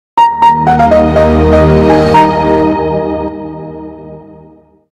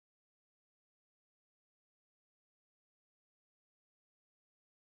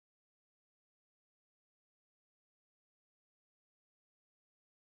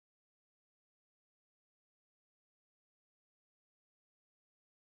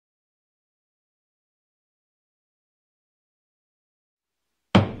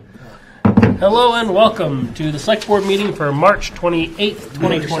Hello and welcome to the Select Board meeting for March 28th,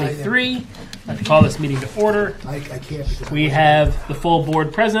 2023. I'd like to call this meeting to order. I can't. We have the full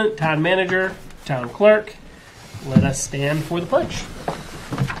board present, town manager, town clerk. Let us stand for the pledge.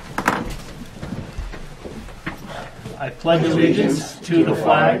 I pledge allegiance to the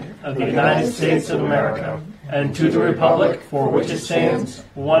flag of the United States of America and to the republic for which it stands,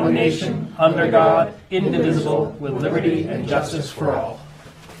 one nation, under God, indivisible, with liberty and justice for all.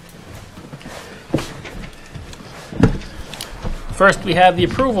 First, we have the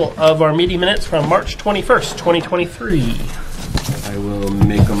approval of our meeting minutes from March 21st, 2023. I will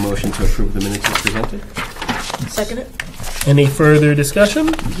make a motion to approve the minutes as presented. Second it. Any further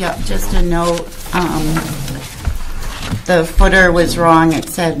discussion? Yeah, just a note. The footer was wrong. It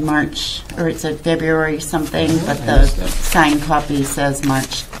said March, or it said February something, but the signed copy says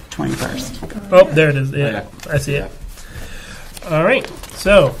March 21st. Oh, there it is. Yeah, I see it. All right.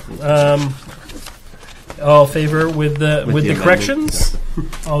 So, all in favor with the corrections? Yeah.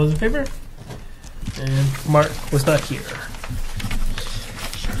 All those in favor? And Mark was not here.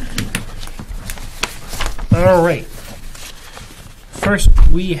 All right. First,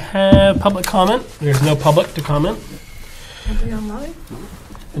 we have public comment. There's no public to comment. Anybody online?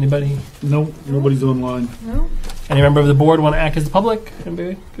 Anybody? No, nobody's online. No. Any member of the board want to act as the public?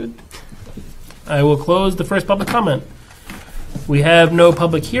 Anybody? Good. I will close the first public comment. We have no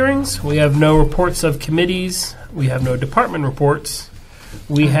public hearings. We have no reports of committees. We have no department reports.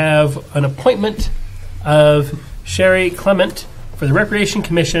 We have an appointment of Sherry Clement for the Recreation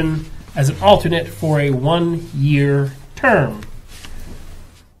Commission as an alternate for a 1-year term.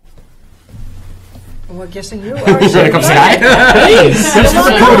 Well, guessing you are. Come say hi?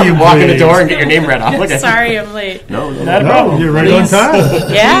 Please. You walk in the door and get your name read off. Look at Sorry, I'm late. No, Not a problem. You're right on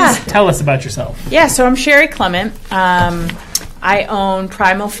time. Yeah. Please tell us about yourself. Yeah, so I'm Sherry Clement. I own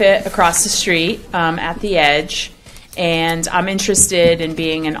Primal Fit across the street at the Edge, and I'm interested in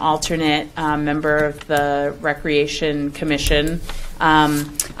being an alternate member of the Recreation Commission.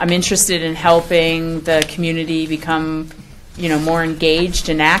 I'm interested in helping the community become, more engaged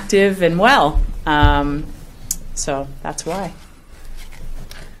and active and well. So that's why.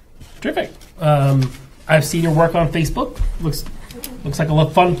 Terrific. I've seen your work on Facebook. Looks like a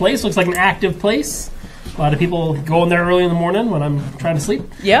fun place. Looks like an active place. A lot of people go in there early in the morning when I'm trying to sleep.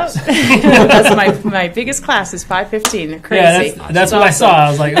 Yep. That's my biggest class is 5:15. They're crazy. Yeah, that's what awesome. I saw. I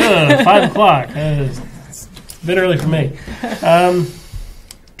was like, 5 o'clock. It's a bit early for me.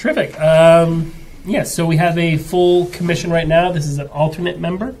 Terrific. Yes, so we have a full commission right now. This is an alternate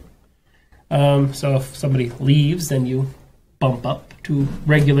member. So if somebody leaves, then you bump up to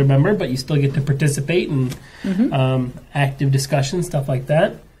regular member, but you still get to participate in active discussion, stuff like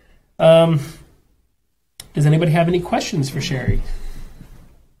that. Does anybody have any questions for Sherry?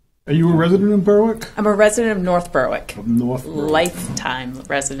 Are you a resident of Berwick? I'm a resident of North Berwick. Of North Berwick. Lifetime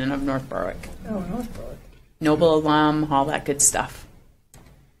resident of North Berwick. Oh, North Berwick. Noble alum, all that good stuff.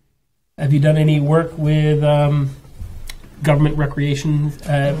 Have you done any work with government recreation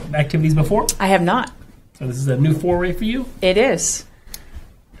activities before? I have not. So this is a new foray for you? It is.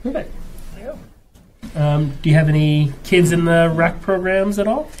 Okay. Do you have any kids in the rec programs at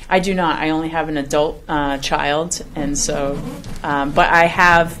all? I do not. I only have an adult child, and so, but I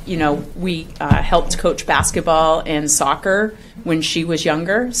have, we helped coach basketball and soccer when she was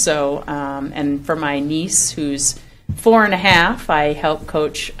younger. So, and for my niece, who's 4.5, I help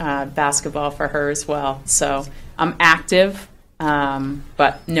coach basketball for her as well. So I'm active,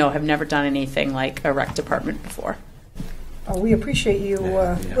 but no, have never done anything like a rec department before. We appreciate you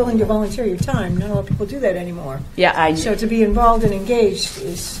willing to volunteer your time. Not a lot of people do that anymore. Yeah, so to be involved and engaged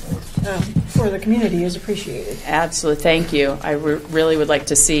is for the community is appreciated. Absolutely, thank you. I really would like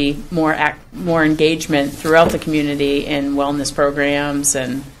to see more engagement throughout the community in wellness programs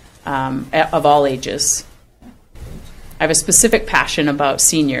and of all ages. I have a specific passion about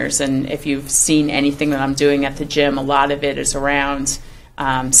seniors, and if you've seen anything that I'm doing at the gym, a lot of it is around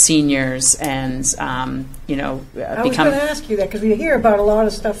seniors and, I was going to ask you that because we hear about a lot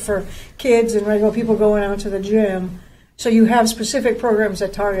of stuff for kids and regular people going out to the gym. So you have specific programs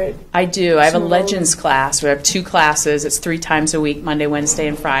that target, I do. I have a So- Legends class. We have 2 classes. It's 3 times a week, Monday, Wednesday,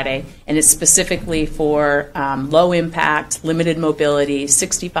 and Friday. And it's specifically for low impact, limited mobility,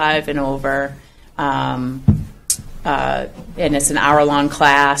 65 and over. And it's an hour-long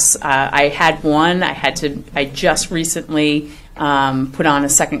class. I had one. I just recently put on a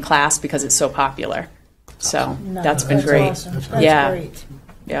second class because it's so popular. So that's been great. awesome. That's Yeah. great.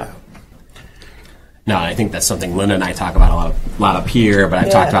 Yeah. No, I think that's something Linda and I talk about a lot up here, but I've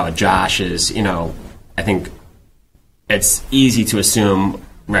Yeah. talked about with Josh is, I think it's easy to assume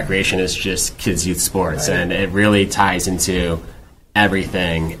recreation is just kids' youth sports, and it really ties into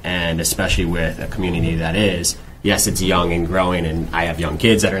everything, and especially with a community that is, yes, it's young and growing, and I have young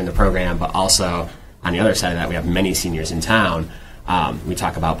kids that are in the program, but also on the other side of that, we have many seniors in town. We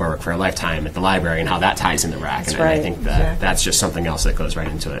talk about Berwick for a Lifetime at the library and how that ties into rec, and I right. think that that's just something else that goes right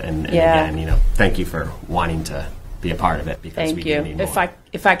into it. And Yeah. again, thank you for wanting to be a part of it because we Thank do you. need more.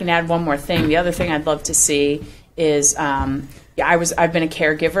 If I can add one more thing, the other thing I'd love to see is I've been a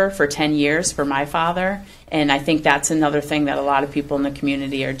caregiver for 10 years for my father, and I think that's another thing that a lot of people in the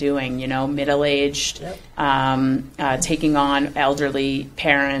community are doing. Middle-aged, taking on elderly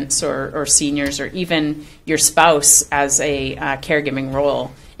parents or seniors, or even your spouse as a caregiving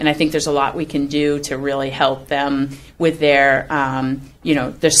role. And I think there's a lot we can do to really help them with their,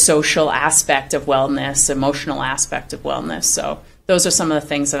 the social aspect of wellness, emotional aspect of wellness. So those are some of the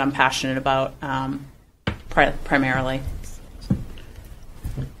things that I'm passionate about primarily.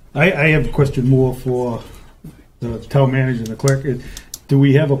 I have a question more for the town manager and the clerk. Do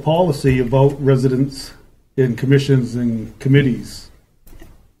we have a policy about residents in commissions and committees?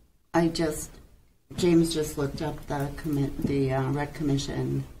 James just looked up the rec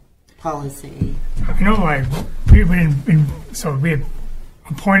commission policy. I know, we had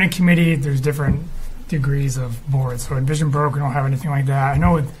appointed committee. There's different degrees of boards. So in Vision Berwick, we don't have anything like that. I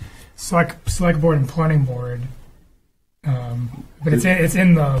know with select board and planning board, but it's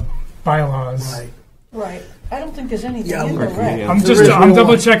in the bylaws. Right. I don't think there's anything Yeah, in the we're- rec. I'm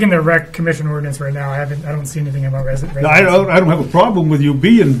double checking the rec commission ordinance right now. I don't see anything about residents. No, I don't have a problem with you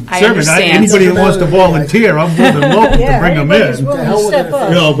being I serving. understand. Anybody that wants to volunteer, I'm more than welcome to Yeah, bring them anybody's in. willing hell to with step it.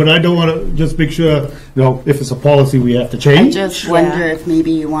 up. But I don't want to just make sure, if it's a policy we have to I change. just wonder if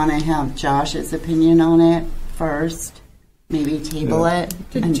maybe you want to have Josh's opinion on it first. Maybe table it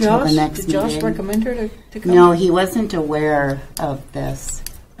Did until the next Did Josh meeting. recommend her to come? No, he wasn't aware of this.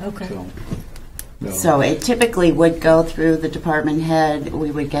 Okay. So it typically would go through the department head. We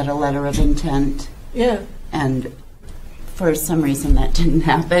would get a letter of intent, Yeah. and for some reason that didn't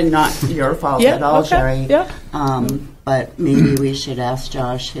happen. Not your fault Yeah, at all, okay, Sherry. yeah. But maybe we should ask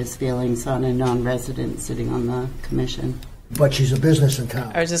Josh his feelings on a non-resident sitting on the commission. But she's a business in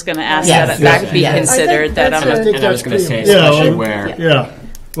town. I was just going to ask Yes, that be yes. considered. That that's I'm a- and I was going to say, Yeah, especially well, where. Yeah.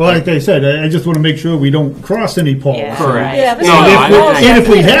 Well, like I said, I just want to make sure we don't cross any policy. Yeah. Correct. Yeah, this No, is no, not I- a policy. And if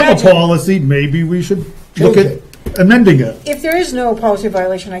we I have a imagine- policy, maybe we should look Change at it. amending it. If there is no policy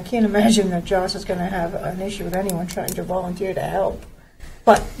violation, I can't imagine that Josh is going to have an issue with anyone trying to volunteer to help.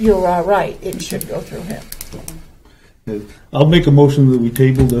 But you're right, it should go through him. I'll make a motion that we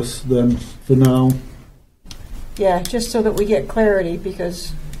table this then for now. Yeah, just so that we get clarity,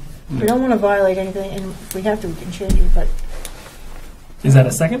 because we don't want to violate anything, and if we have to, we can change it, but Is that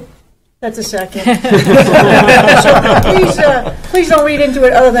a second? that's a second. So please don't read into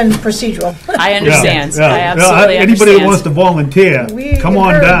it other than procedural. I understand. Yeah, yeah. I absolutely Anybody that wants understand. to volunteer, We come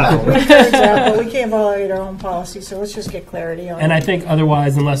on encourage- down. We encourage that, but we can't violate our own policy, so let's just get clarity on And it. I think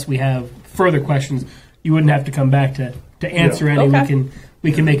otherwise, unless we have further questions, you wouldn't have to come back to answer any. Okay.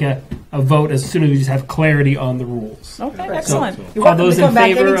 We can make a vote as soon as we just have clarity on the rules. Okay, excellent. You're all welcome those to in come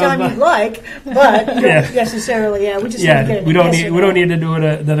back favor of, anytime you'd like, but you Yeah. don't necessarily, we just need to get Yeah, an we don't yes need or we no. don't need to do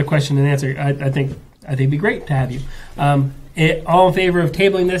another question and answer. I think it'd be great to have you. All in favor of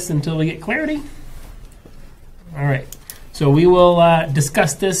tabling this until we get clarity? All right. So we will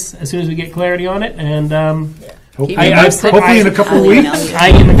discuss this as soon as we get clarity on it, and Keep I- me I- posted. Hopefully in a couple of I'll email weeks. you. I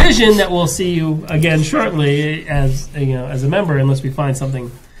envision that we'll see you again shortly as as a member, unless we find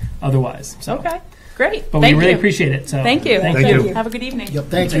something otherwise. So, Okay, great. but Thank we really you. appreciate it. So Thank you. Thank you. you. Have a good evening. Yep,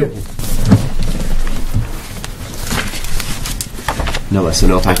 thank you. Noah, so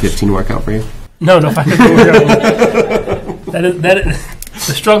no 5:15 workout for you? No, that is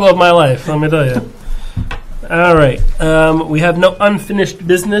the struggle of my life. Let me tell you. All right, we have no unfinished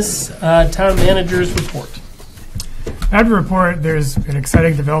business. Town manager's report. I have to report there's an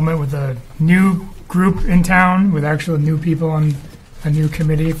exciting development with a new group in town with actual new people on a new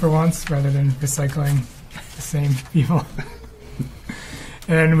committee for once rather than recycling the same people.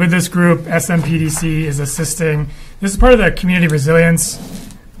 And with this group, SMPDC is assisting. This is part of the community resilience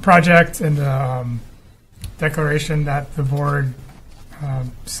project and the declaration that the board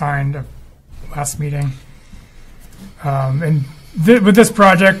signed last meeting. And with this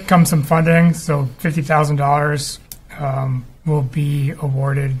project comes some funding, so $50,000 will be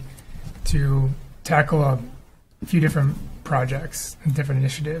awarded to tackle a few different projects and different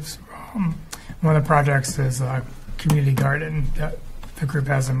initiatives. One of the projects is a community garden that the group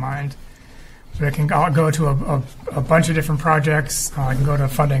has in mind. So it can go to a bunch of different projects. I can go to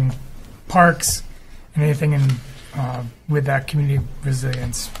funding parks and anything with that community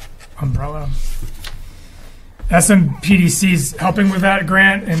resilience umbrella. SMPDC is helping with that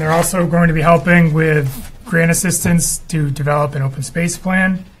grant, and they're also going to be helping with grant assistance to develop an open space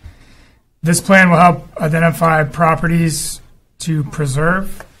plan. This plan will help identify properties to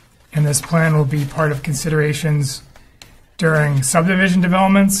preserve, and this plan will be part of considerations during subdivision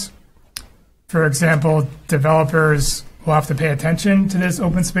developments. For example, developers will have to pay attention to this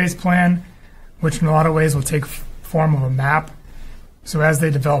open space plan, which in a lot of ways will take form of a map. So as they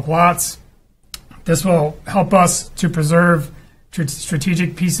develop lots, this will help us to preserve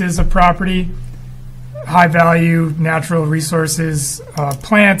strategic pieces of property, high-value natural resources,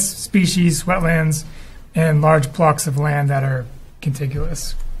 plants, species, wetlands, and large blocks of land that are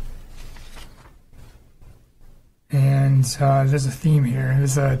contiguous. And there's a theme here.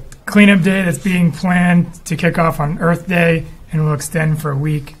 There's a cleanup day that's being planned to kick off on Earth Day and will extend for a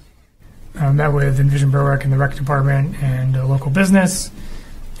week. Met with Envision Berwick and the Rec Department and a local business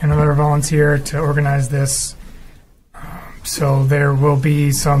and another volunteer to organize this. So there will be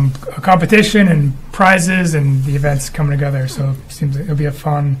a competition and prizes and the events coming together. So it seems like it'll be a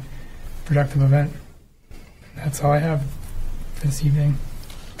fun, productive event. That's all I have for this evening.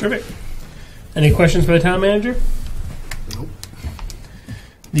 Terrific. Any questions for the town manager? Nope.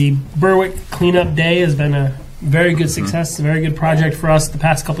 The Berwick Cleanup Day has been a very good success. It's a very good project for us the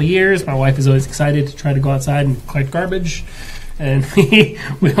past couple of years. My wife is always excited to try to go outside and collect garbage. And we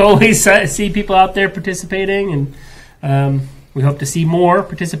always see people out there participating, and we hope to see more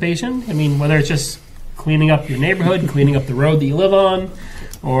participation. I mean, whether it's just cleaning up your neighborhood, cleaning up the road that you live on,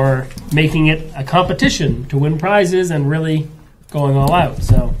 or making it a competition to win prizes and really going all out.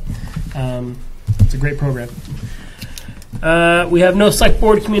 So it's a great program. We have no select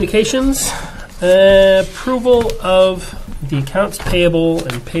board communications. Approval of the accounts payable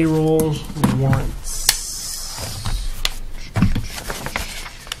and payroll warrants.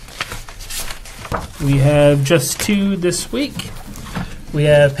 We have just two this week. We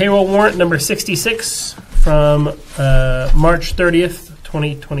have payroll warrant number 66 from March 30th,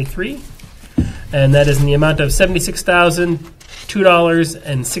 2023. And that is in the amount of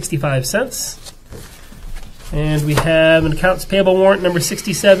 $76,002.65. And we have an accounts payable warrant number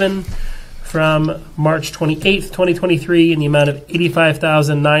 67 from March 28th, 2023 in the amount of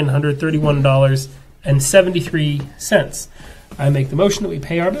 $85,931.73. I make the motion that we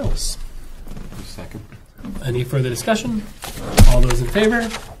pay our bills. Second. Any further discussion? All those in favor?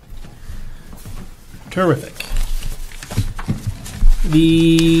 Terrific.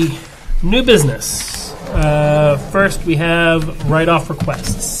 The new business. First, we have write-off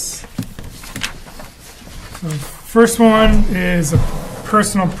requests. So first one is a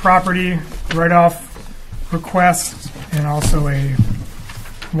personal property write-off request and also a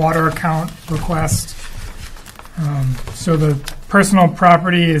water account request. So the personal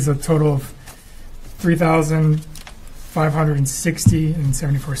property is a total of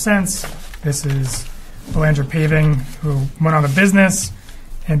 $3,560.74. This is Belanger Paving, who went on the business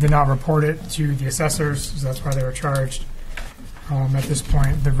and did not report it to the assessors, so that's why they were charged. At this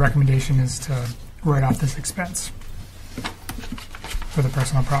point, the recommendation is to write off this expense for the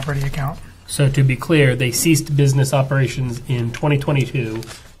personal property account. So to be clear, they ceased business operations in 2022,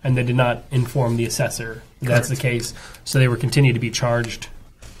 and they did not inform the assessor that's the case. So they were continued to be charged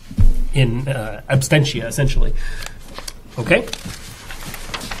in absentia, essentially. Okay.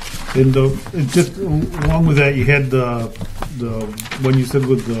 And just along with that, you had the one you said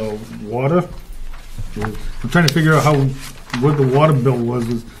with the water. I'm trying to figure out what the water bill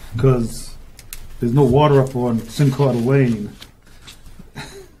was because there's no water up on Sincarta Lane.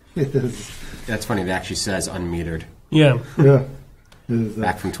 That's funny. It actually says unmetered. Yeah. Yeah.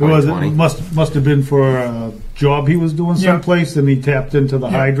 Back from 2020. It must have been for a job he was doing someplace, and he tapped into the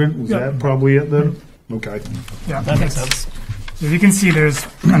hydrant. Was that probably it then? Okay. Yeah, That makes sense. So you can see there's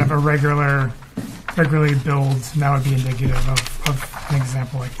kind of a regularly billed, and that would be indicative of an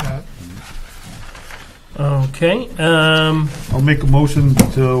example like that. Okay. I'll make a motion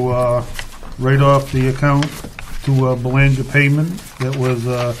to write off the account to Belanger payment that was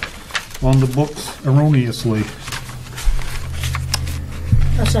on the books erroneously.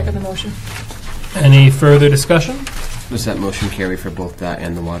 I'll second the motion. Any further discussion? Does that motion carry for both that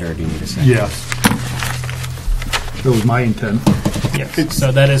and the water, or do you need a second? Yes. That was my intent. Yes.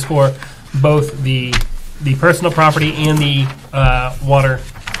 So that is for both the personal property and the water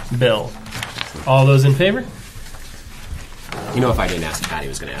bill. All those in favor? You know, if I didn't ask, Patty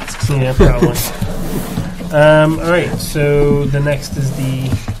was going to ask. Yeah, probably. All right. So the next is the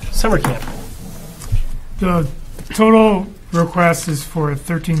summer camp. The total request is for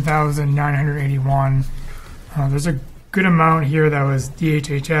 $13,981. There's a good amount here that was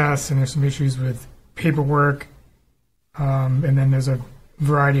DHHS, and there's some issues with paperwork, and then there's a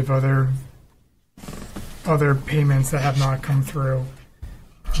variety of other payments that have not come through.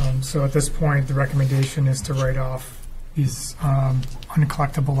 So at this point, the recommendation is to write off these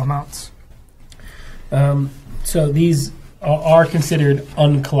uncollectible amounts. So these are considered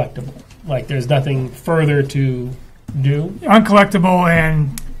uncollectible. Like there's nothing further to do. Uncollectible,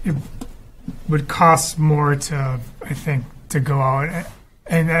 and it would cost more to, I think, to go out.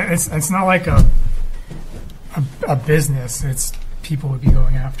 And it's not like a business. It's people would be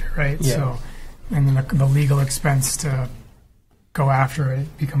going after, right? Yeah. So, and then the legal expense to go after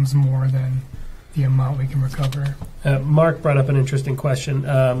it becomes more than the amount we can recover. Mark brought up an interesting question.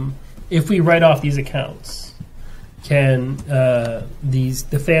 If we write off these accounts, can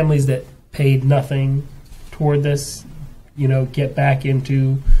the families that paid nothing toward this, get back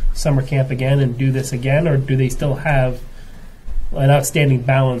into summer camp again and do this again, or do they still have an outstanding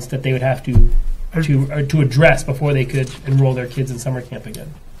balance that they would have to address before they could enroll their kids in summer camp again?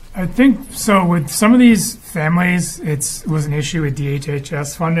 I think so. With some of these families, it was an issue with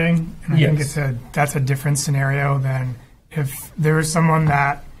DHHS funding, and I think that's a different scenario than if there was someone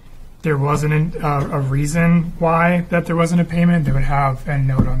that there wasn't a reason why that there wasn't a payment. They would have a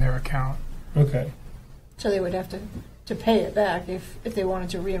note on their account. Okay. So they would have to pay it back if they wanted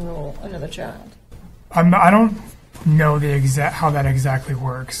to re-enroll another child. I don't know how that exactly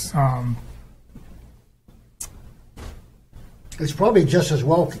works. It's probably just as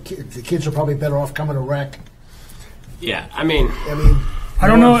well. The kids are probably better off coming to rec. Yeah, I mean, I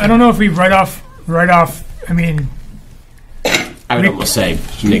don't know. I don't know if we write off. I mean, I would almost say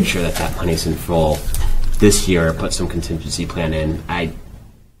make sure that money's in full this year. Put some contingency plan in.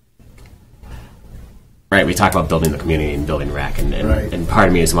 Right, we talk about building the community and building rec, and part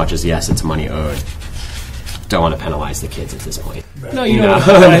of me, as much as yes, it's money owed, don't want to penalize the kids at this point. No, you don't.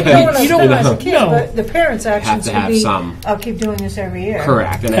 No one penalize the kids, but the parents' actions have to would be, have some. I'll keep doing this every year.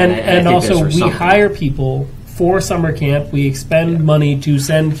 Correct, And I think also, there's we something. hire people for summer camp. We expend money to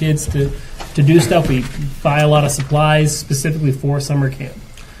send kids to do stuff. We buy a lot of supplies specifically for summer camp.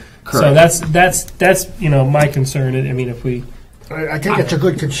 Correct. So that's my concern. I mean, if we I think it's a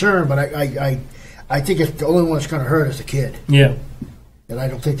good concern, but I think it's the only one that's going to hurt is the kid, yeah. and I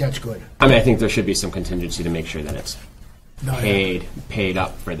don't think that's good. I mean, I think there should be some contingency to make sure that it's No, yeah. paid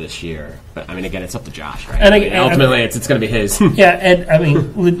up for this year. But I mean, again, it's up to Josh, right? And I mean, ultimately, it's going to be his. Yeah, and I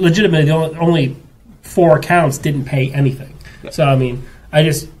mean, legitimately, only 4 accounts didn't pay anything. So I mean, I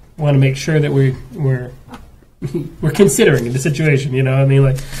just want to make sure that we're considering the situation. I mean,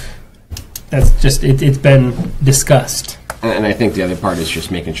 like that's just it's been discussed. And I think the other part is just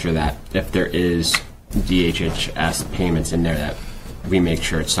making sure that if there is DHHS payments in there, that we make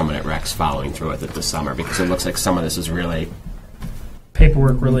sure it's someone at Rex following through with it this summer, because it looks like some of this is really,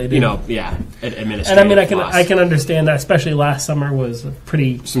 Paperwork related. administrative. And I mean, loss. I can understand that, especially last summer was a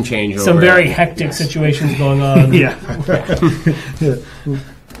pretty Some changeover. some very hectic situations going on. Yeah.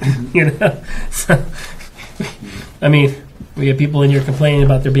 So, I mean, we have people in here complaining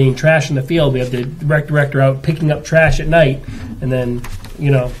about there being trash in the field. We have the rec director out picking up trash at night, and then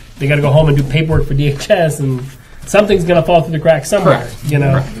they got to go home and do paperwork for DHS, and something's going to fall through the cracks somewhere.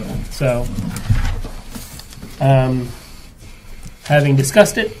 Correct. So. Having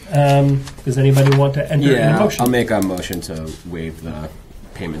discussed it, does anybody want to enter in a motion? I'll make a motion to waive the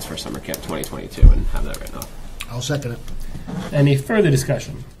payments for summer camp 2022 and have that written off. I'll second it. Any further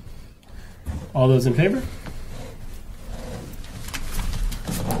discussion? All those in favor?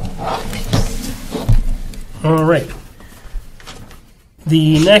 All right.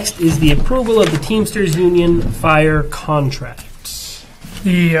 The next is the approval of the Teamsters Union fire contract.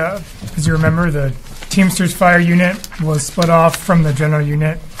 As you remember, the Teamsters Fire Unit was split off from the General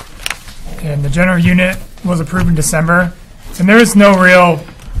Unit, and the General Unit was approved in December. And there is no real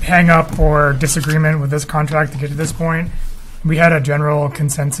hang-up or disagreement with this contract to get to this point. We had a general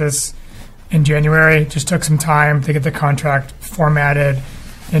consensus in January. It just took some time to get the contract formatted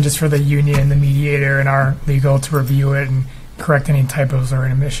and just for the union, the mediator, and our legal to review it and correct any typos or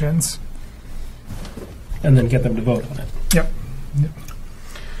omissions. And then get them to vote on it. Yep.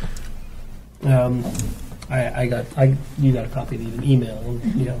 You got a copy of an email.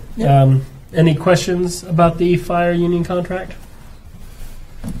 Any questions about the fire union contract?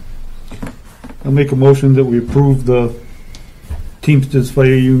 I'll make a motion that we approve the Teamsters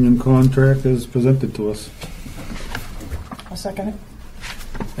Fire Union contract as presented to us. I'll second it.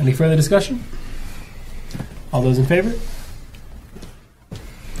 Any further discussion? All those in favor?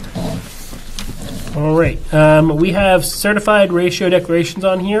 All right. We have certified ratio declarations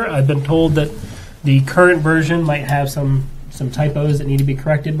on here. I've been told that the current version might have some typos that need to be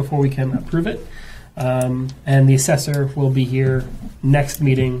corrected before we can approve it. And the assessor will be here next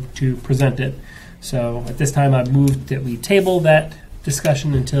meeting to present it. So at this time, I've moved that we table that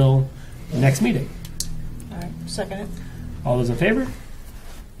discussion until the next meeting. All right, second it. All those in favor?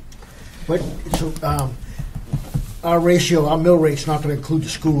 But, so, our ratio, our mill rate's not gonna include the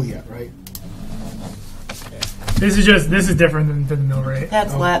school yet, right? This is different than the mill rate.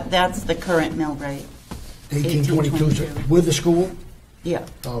 That's the current mill rate. 1822, with the school? Yeah.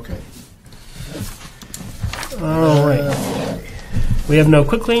 Okay. All right. We have no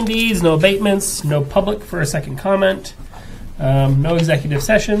quitclaim deeds, no abatements, no public for a second comment, no executive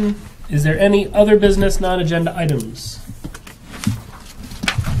session. Is there any other business, non-agenda items?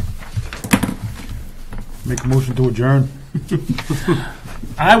 Make a motion to adjourn.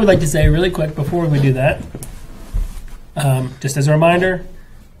 I would like to say really quick before we do that, just as a reminder,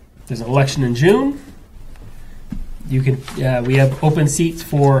 there's an election in June. You can we have open seats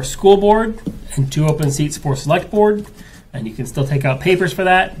for school board and 2 open seats for select board, and you can still take out papers for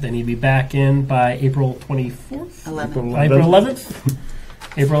that. They need to be back in by April 24th? 11. April 11th?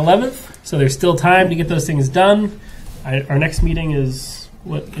 April 11th. So there's still time to get those things done. Our next meeting is,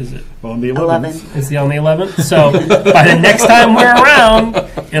 what is it? On the 11th. 11. It's on the 11th. So by the next time we're around,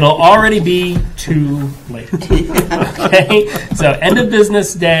 it'll already be too late. Okay? So end of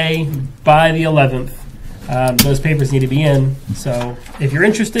business day by the 11th. Those papers need to be in. So if you're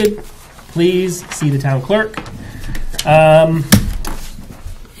interested, please see the town clerk. And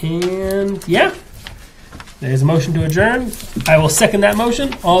yeah, there's a motion to adjourn. I will second that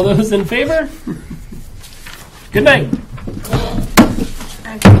motion. All those in favor? Good night.